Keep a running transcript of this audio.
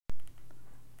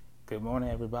Good morning,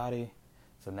 everybody.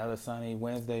 It's another sunny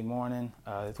Wednesday morning.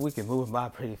 This week is moving by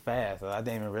pretty fast. I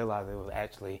didn't even realize it was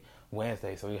actually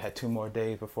Wednesday, so we had 2 more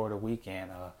days before the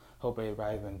weekend. Hope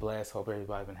everybody's been blessed. Hope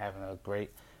everybody's been having a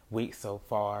great week so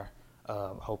far.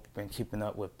 Hope you've been keeping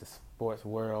up with the sports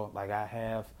world like I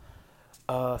have.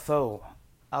 So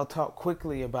I'll talk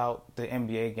quickly about the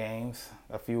NBA games,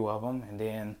 a few of them, and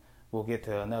then we'll get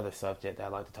to another subject that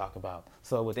I'd like to talk about.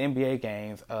 So with NBA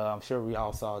games, I'm sure we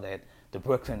all saw that the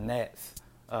Brooklyn Nets,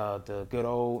 the good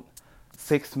old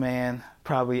six-man,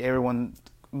 probably everyone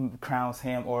crowns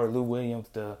him or Lou Williams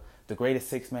the greatest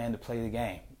six-man to play the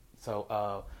game.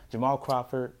 So Jamal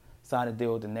Crawford signed a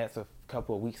deal with the Nets a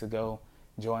couple of weeks ago,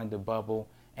 joined the bubble,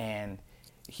 and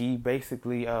he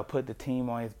basically put the team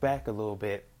on his back a little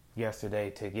bit yesterday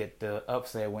to get the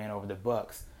upset win over the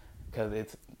Bucks. Because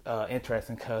it's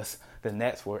interesting because the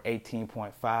Nets were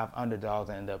 18.5 underdogs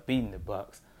and ended up beating the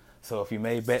Bucks. So if you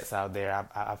made bets out there,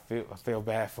 I feel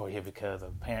bad for you because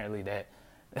apparently that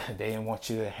they didn't want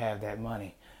you to have that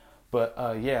money. But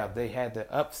yeah, they had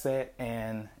the upset,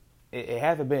 and it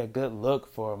hasn't been a good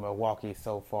look for Milwaukee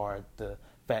so far. The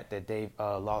fact that they've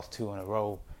lost 2 in a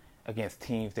row against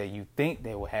teams that you think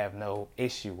they will have no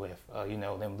issue with.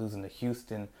 Them losing to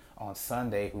Houston on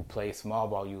Sunday, who plays small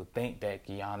ball. You would think that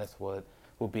Giannis would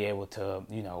be able to,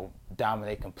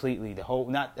 dominate completely the whole.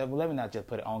 Let me not just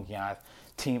put it on Giannis,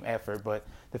 team effort, but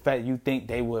the fact you think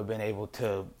they would have been able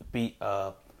to beat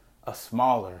a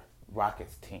smaller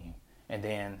Rockets team. And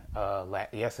then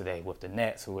yesterday with the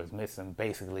Nets, who was missing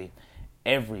basically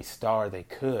every star they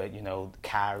could,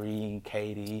 Kyrie,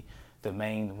 KD, the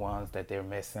main ones that they're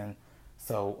missing.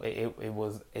 So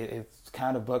it's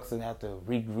kind of Bucks gonna have to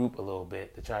regroup a little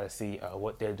bit to try to see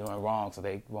what they're doing wrong, so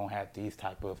they won't have these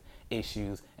type of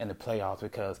issues in the playoffs,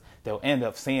 because they'll end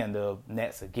up seeing the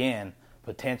Nets again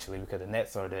potentially, because the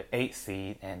Nets are the 8th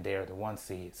seed and they're the 1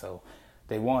 seed. So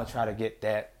they want to try to get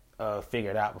that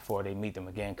figured out before they meet them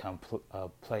again come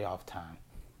playoff time.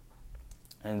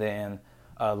 And then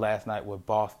last night with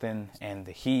Boston and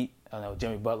the Heat, I know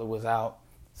Jimmy Butler was out,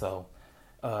 so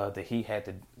the Heat had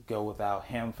to go without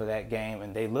him for that game,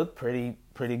 and they looked pretty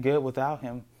good without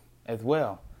him as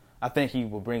well. I think he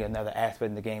will bring another aspect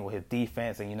in the game with his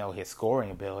defense and, his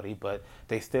scoring ability, but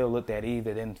they still looked at Eve.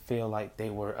 They didn't feel like they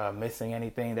were missing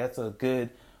anything. That's a good,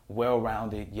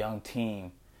 well-rounded young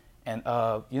team. And,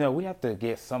 we have to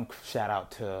give some shout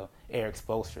out to Eric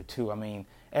Spoelstra, too. I mean,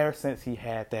 ever since he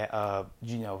had that,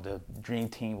 the dream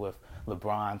team with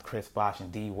LeBron, Chris Bosh,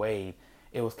 and D. Wade,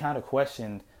 it was kind of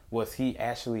questioned, was he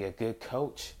actually a good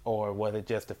coach, or was it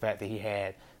just the fact that he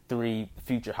had 3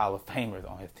 future Hall of Famers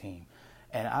on his team?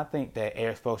 And I think that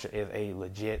Eric Spoelstra is a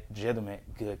legitimate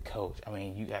good coach. I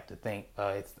mean, you have to think.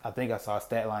 I think I saw a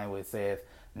stat line where it says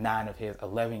 9 of his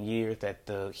 11 years that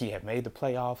he had made the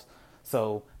playoffs.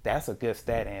 So that's a good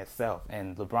stat in itself.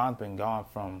 And LeBron's been gone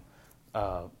from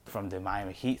the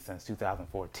Miami Heat since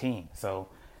 2014. So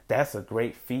that's a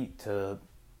great feat to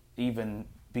even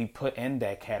be put in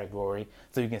that category.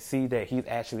 So you can see that he's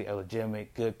actually a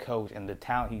legitimate good coach, and the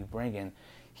talent he's bringing,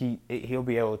 he'll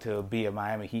be able to be a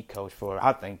Miami Heat coach for,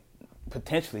 I think,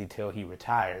 potentially till he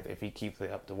retires if he keeps it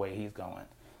up the way he's going.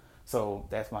 So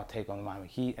that's my take on the Miami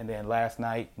Heat. And then last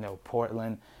night,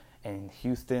 Portland and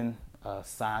Houston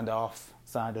signed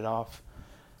it off.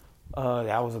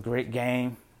 That was a great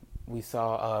game. We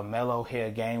saw Melo hit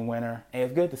a game winner, and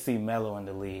it's good to see Melo in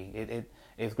the league.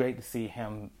 It's great to see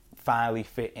him finally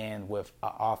fit in with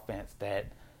an offense that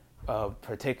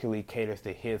particularly caters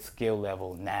to his skill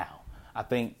level now. I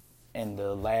think in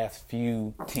the last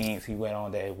few teams he went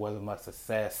on that it wasn't much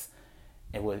success,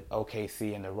 and with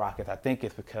OKC and the Rockets, I think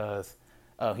it's because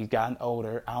he's gotten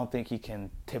older. I don't think he can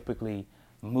typically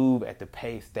move at the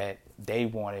pace that they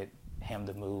wanted him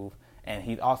to move, and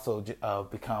he's also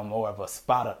become more of a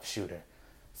spot-up shooter.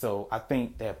 So I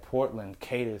think that Portland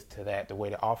caters to that, the way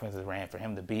the offense is ran, for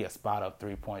him to be a spot-up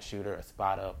three-point shooter, a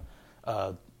spot-up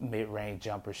mid-range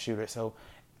jumper shooter. So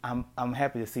I'm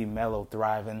happy to see Melo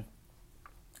thriving.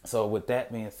 So with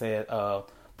that being said,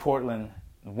 Portland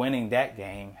winning that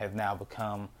game has now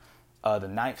become the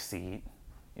 9th seed,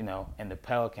 and the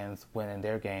Pelicans winning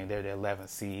their game, they're the 11th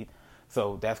seed.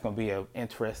 So that's going to be an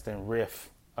interesting riff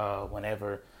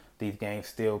whenever these games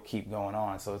still keep going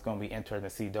on. So it's going to be interesting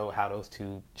to see how those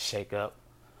two shake up.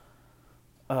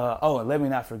 And let me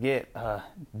not forget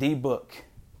D-Book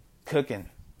cooking,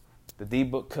 the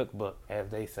D-Book cookbook, as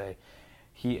they say.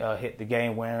 He hit the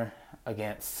game winner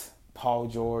against Paul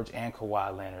George and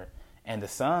Kawhi Leonard. And the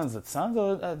Suns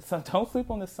are, don't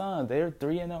sleep on the Suns. They're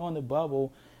 3-0 on the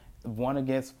bubble, one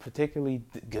against particularly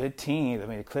good teams. I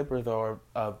mean, the Clippers are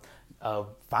a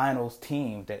finals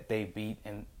team that they beat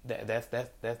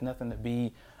that's nothing to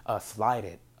be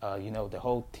slighted. The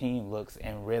whole team looks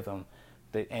in rhythm.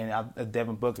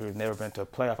 Devin Booker has never been to a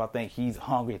playoff. I think he's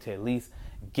hungry to at least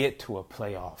get to a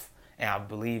playoff. And I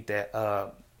believe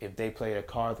that if they play their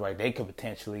cards right, they could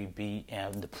potentially be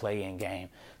in the play-in game.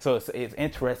 So it's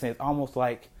interesting. It's almost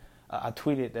like I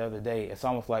tweeted the other day. It's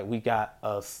almost like we got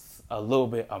a little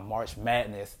bit of March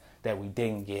Madness that we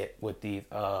didn't get with these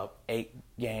 8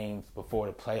 games before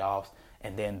the playoffs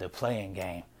and then the play-in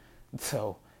game.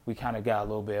 So we kind of got a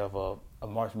little bit of a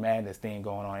March Madness thing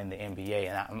going on in the NBA,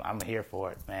 and I'm here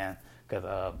for it, man,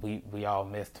 because we all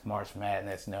missed March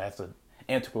Madness. That's an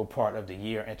integral part of the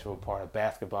year, integral part of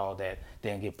basketball that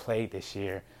didn't get played this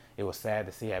year. It was sad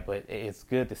to see that, but it's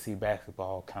good to see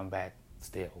basketball come back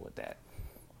still with that.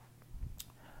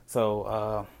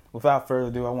 So without further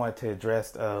ado, I wanted to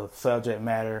address a subject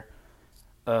matter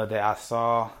that I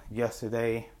saw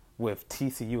yesterday with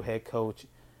TCU head coach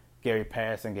Gary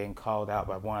Patterson getting called out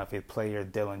by one of his players,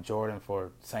 Dylan Jordan,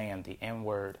 for saying the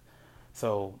N-word.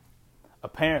 So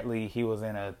apparently he was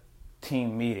in a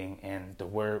team meeting and the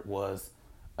word was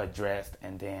addressed,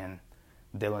 and then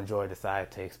Dylan Jordan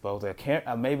decided to expose it.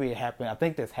 Maybe it happened. I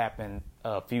think this happened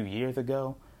a few years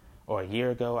ago or a year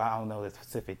ago. I don't know the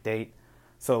specific date.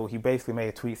 So he basically made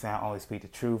a tweet saying, "I only speak the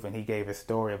truth," and he gave a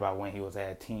story about when he was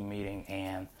at a team meeting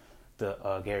and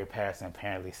the Gary Patterson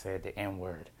apparently said the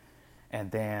N-word. And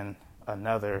then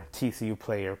another TCU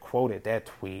player quoted that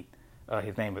tweet.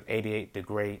 His name was 88 the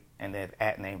Great, and then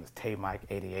at name was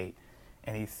TayMike88.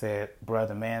 And he said,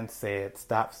 "Brother man said,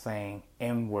 stop saying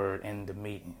N-word in the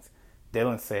meetings."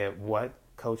 Dylan said, "What?"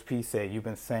 Coach P said, "You've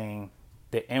been saying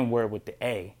the N-word with the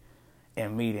A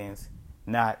in meetings,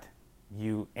 not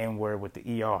you N-word with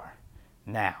the ER.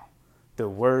 Now, the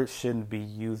word shouldn't be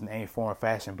used in any form or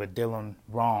fashion, but Dylan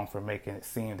wrong for making it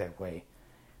seem that way.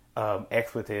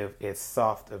 Expletive is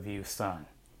soft of you, son."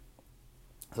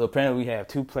 So apparently we have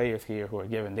 2 players here who are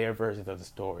giving their versions of the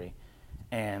story.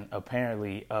 And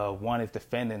apparently one is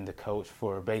defending the coach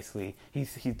for basically,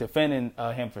 he's defending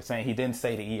him for saying he didn't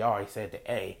say the ER, he said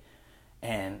the A.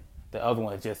 And the other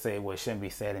one just said, well, it shouldn't be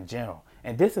said in general.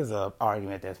 And this is an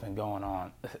argument that's been going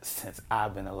on since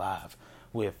I've been alive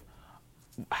with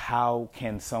how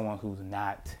can someone who's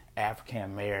not African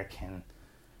American,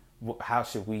 how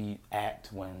should we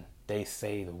act when they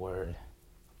say the word,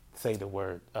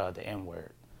 the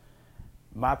N-word?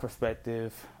 My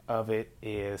perspective of it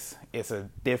is it's a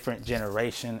different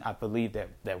generation. I believe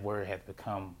that word has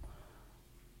become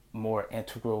more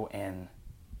integral and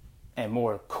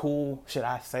more cool, should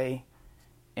I say,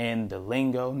 in the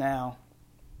lingo now.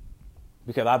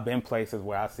 Because I've been places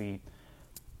where I see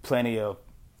plenty of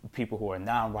people who are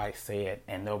non-white say it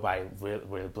and nobody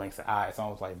really blinks an eye. It's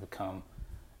almost like become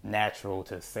natural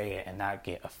to say it and not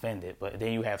get offended. But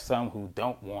then you have some who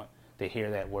don't want to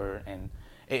hear that word, and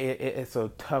it's a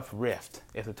tough rift.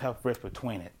 It's a tough rift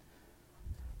between it.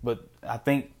 But I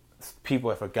think people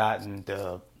have forgotten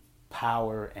the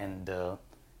power and the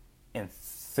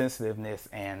insensitiveness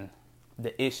and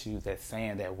the issues that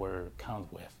saying that word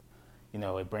comes with.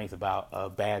 It brings about a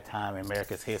bad time in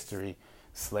America's history,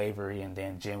 slavery, and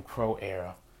then Jim Crow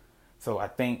era. So I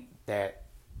think that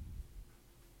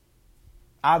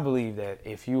I believe that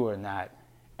if you are not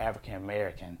African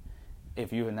American,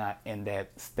 if you are not in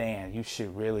that stand, you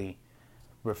should really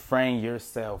refrain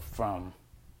yourself from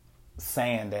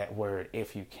saying that word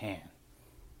if you can,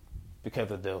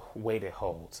 because of the weight it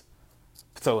holds.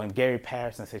 So in Gary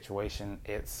Patterson's situation,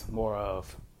 it's more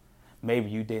of maybe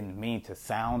you didn't mean to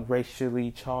sound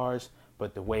racially charged,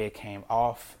 but the way it came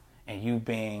off, and you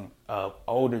being an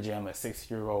older gentleman, a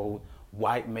 6-year-old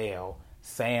white male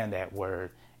saying that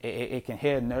word, it can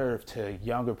hit a nerve to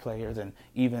younger players and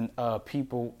even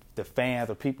people, the fans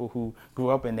or people who grew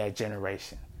up in that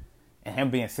generation. And him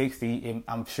being 60,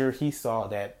 I'm sure he saw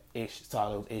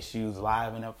those issues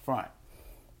live and up front.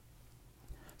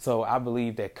 So I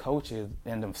believe that coaches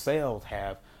in themselves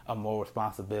have a more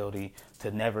responsibility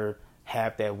to never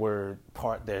have that word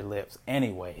part their lips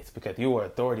anyways, because you are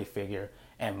an authority figure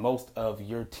and most of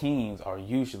your teams are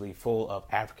usually full of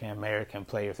African American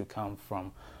players who come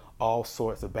from all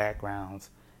sorts of backgrounds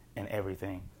and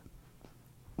everything.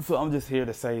 So I'm just here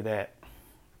to say that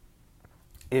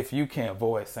if you can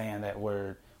avoid saying that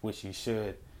word, which you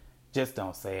should, just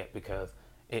don't say it, because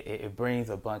it brings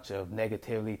a bunch of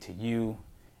negativity to you,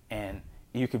 and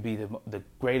you could be the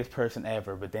greatest person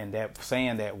ever, but then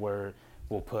saying that word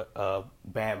will put a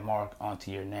bad mark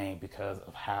onto your name because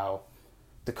of how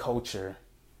the culture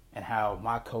and how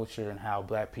my culture and how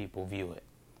black people view it.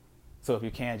 So if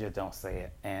you can, just don't say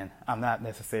it. And I'm not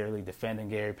necessarily defending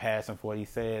Gary Patterson for what he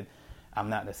said. I'm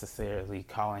not necessarily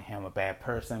calling him a bad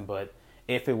person, but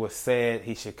if it was said,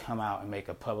 he should come out and make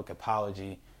a public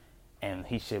apology, and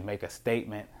he should make a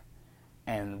statement,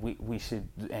 and we should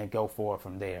and go forward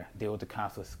from there. Deal with the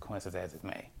consequences as it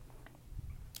may.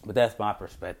 But that's my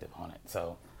perspective on it.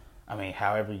 So, I mean,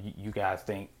 however you guys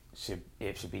think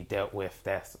it should be dealt with,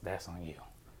 that's on you.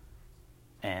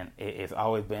 And it's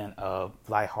always been a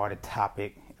lighthearted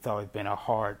topic. It's always been a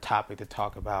hard topic to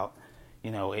talk about.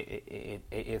 You know,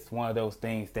 it's one of those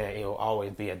things that it'll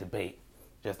always be a debate,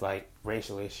 just like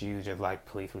racial issues, just like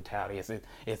police brutality.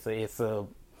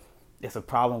 It's a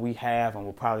problem we have, and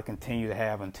we'll probably continue to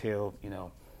have until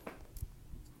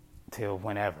till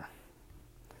whenever.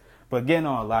 But getting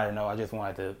on a lighter note, I just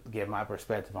wanted to give my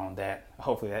perspective on that.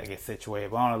 Hopefully that gets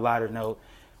situated. But on a lighter note,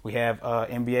 we have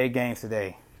NBA games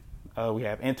today. We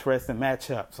have interesting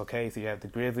matchups, okay? So you have the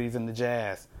Grizzlies and the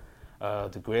Jazz.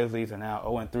 The Grizzlies are now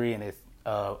 0-3, and it's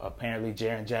apparently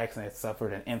Jaren Jackson has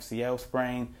suffered an MCL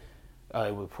sprain.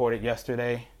 It was reported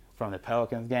yesterday from the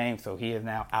Pelicans game, so he is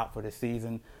now out for the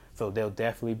season. So they'll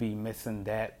definitely be missing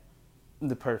that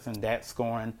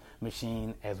scoring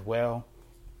machine as well.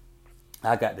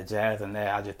 I got the Jazz in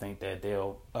that. I just think that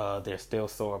they're still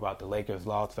sore about the Lakers'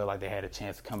 loss. Felt like they had a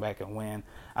chance to come back and win.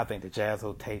 I think the Jazz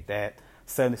will take that.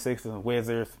 76ers and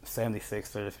Wizards.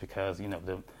 76ers because, you know,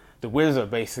 the Wizards are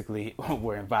basically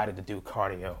were invited to do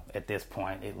cardio at this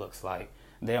point. It looks like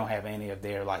they don't have any of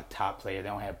their like top players. They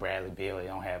don't have Bradley Beal. They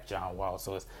don't have John Wall.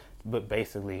 But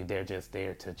basically they're just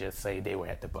there to just say they were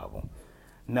at the bubble.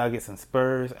 Nuggets and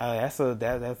Spurs. That's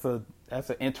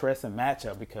an interesting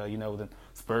matchup because, you know, the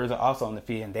Spurs are also on the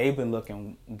field and they've been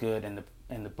looking good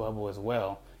in the bubble as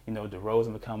well. You know,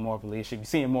 DeRozan become more of a leadership. You're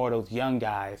seeing more of those young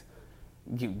guys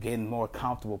getting more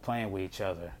comfortable playing with each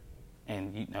other,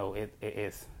 and you know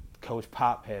it's Coach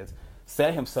Pop has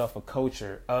set himself a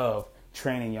culture of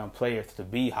training young players to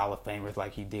be Hall of Famers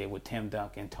like he did with Tim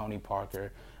Duncan, Tony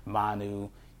Parker, Manu,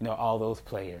 you know, all those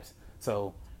players.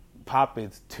 So Pop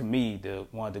is, to me,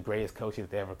 one of the greatest coaches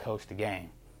to ever coach the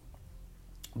game.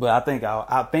 But I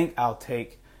think I'll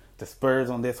take the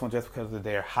Spurs on this one just because of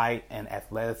their height and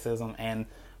athleticism, and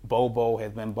Bobo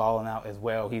has been balling out as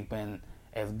well. He's been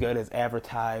as good as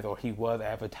advertised, or he was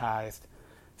advertised.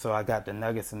 So I got the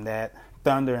Nuggets in that.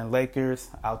 Thunder and Lakers.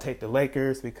 I'll take the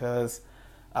Lakers because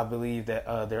I believe that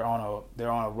they're on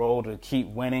a roll to keep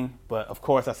winning. But of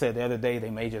course, I said the other day they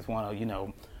may just want to, you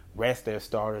know, rest their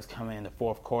starters coming in the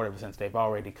fourth quarter since they've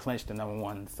already clinched the number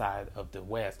one side of the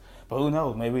West. But who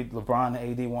knows? Maybe LeBron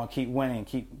and AD want to keep winning,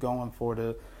 keep going for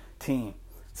the team.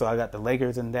 So I got the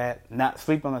Lakers in that. Not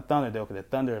sleep on the Thunder, though, because the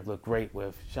Thunder have looked great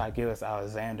with Shai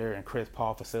Gilgeous-Alexander and Chris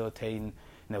Paul facilitating. You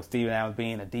know, Steven Adams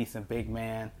being a decent big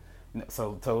man. You know,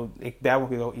 so that one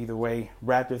could go either way.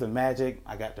 Raptors and Magic.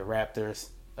 I got the Raptors.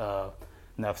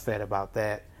 Enough said about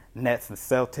that. Nets and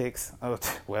Celtics.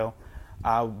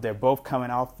 They're both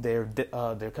coming off. They're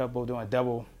couple doing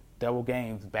double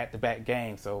games, back-to-back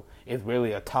games. So it's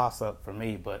really a toss-up for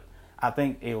me, but I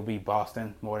think it'll be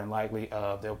Boston more than likely.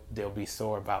 They'll be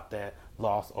sore about that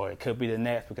loss, or it could be the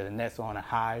Nets because the Nets are on a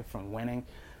high from winning.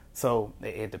 So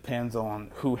it depends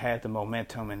on who has the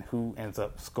momentum and who ends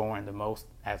up scoring the most,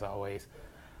 as always.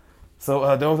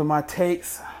 So those are my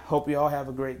takes. Hope you all have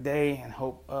a great day, and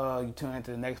hope you tune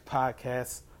into the next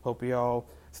podcast. Hope you all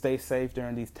stay safe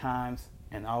during these times,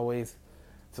 and always,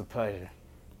 it's a pleasure.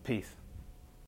 Peace.